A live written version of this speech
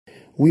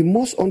we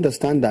must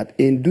understand that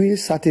in doing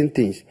certain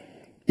things,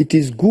 it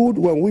is good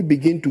when we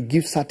begin to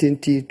give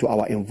certainty to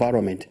our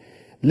environment.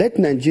 Let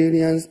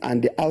Nigerians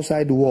and the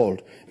outside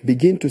world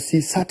begin to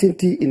see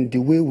certainty in the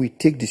way we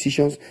take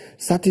decisions,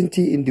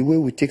 certainty in the way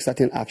we take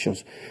certain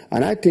actions.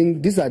 And I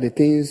think these are the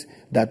things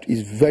that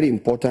is very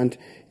important.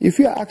 If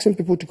you are asking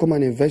people to come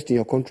and invest in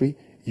your country,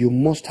 you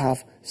must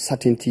have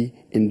certainty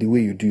in the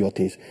way you do your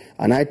things.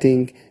 And I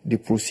think the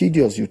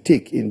procedures you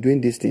take in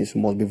doing these things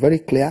must be very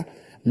clear.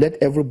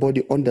 Let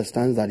everybody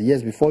understand that,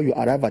 yes, before you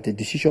arrive at a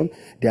decision,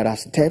 there are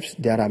steps,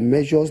 there are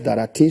measures, there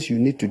are things you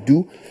need to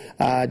do.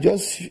 I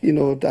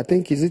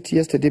think, is it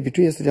yesterday,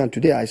 between yesterday and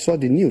today, I saw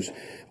the news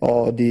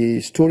or the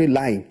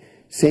storyline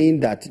saying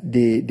that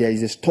there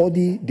is a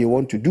study they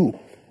want to do.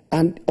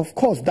 And, of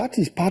course, that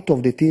is part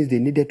of the things they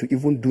needed to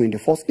even do in the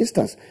first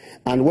instance.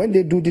 And when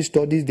they do these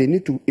studies, they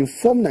need to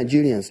inform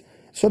Nigerians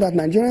so that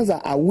Nigerians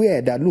are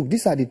aware that, look,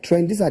 these are the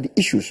trends, these are the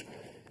issues.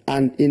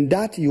 And in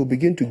that, you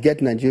begin to get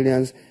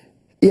Nigerians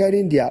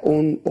hearing their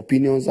own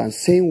opinions and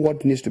saying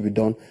what needs to be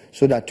done,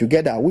 so that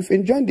together we've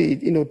enjoyed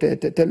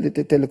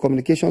the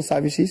telecommunication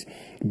services,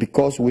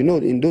 because we know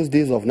in those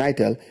days of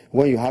NITEL,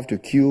 when you have to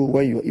queue,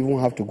 when you even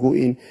have to go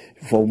in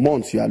for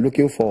months, you are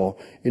looking for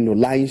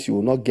lines you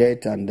will not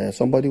get, and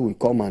somebody will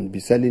come and be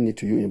selling it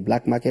to you in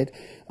black market.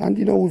 And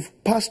we've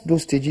passed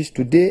those stages.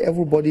 Today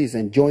everybody is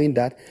enjoying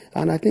that,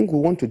 and I think we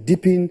want to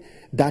deepen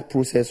that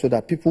process so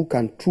that people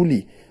can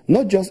truly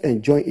not just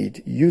enjoy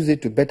it, use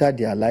it to better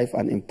their life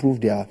and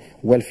improve their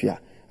welfare.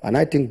 And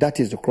I think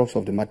that is the crux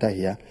of the matter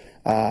here.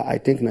 I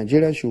think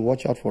Nigerians should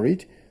watch out for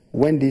it.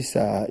 When this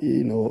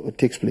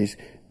takes place,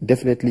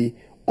 definitely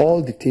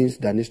all the things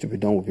that needs to be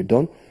done will be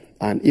done.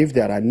 And if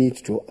there are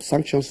needs to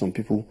sanction some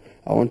people,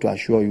 I want to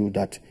assure you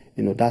that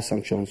that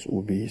sanctions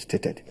will be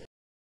stated.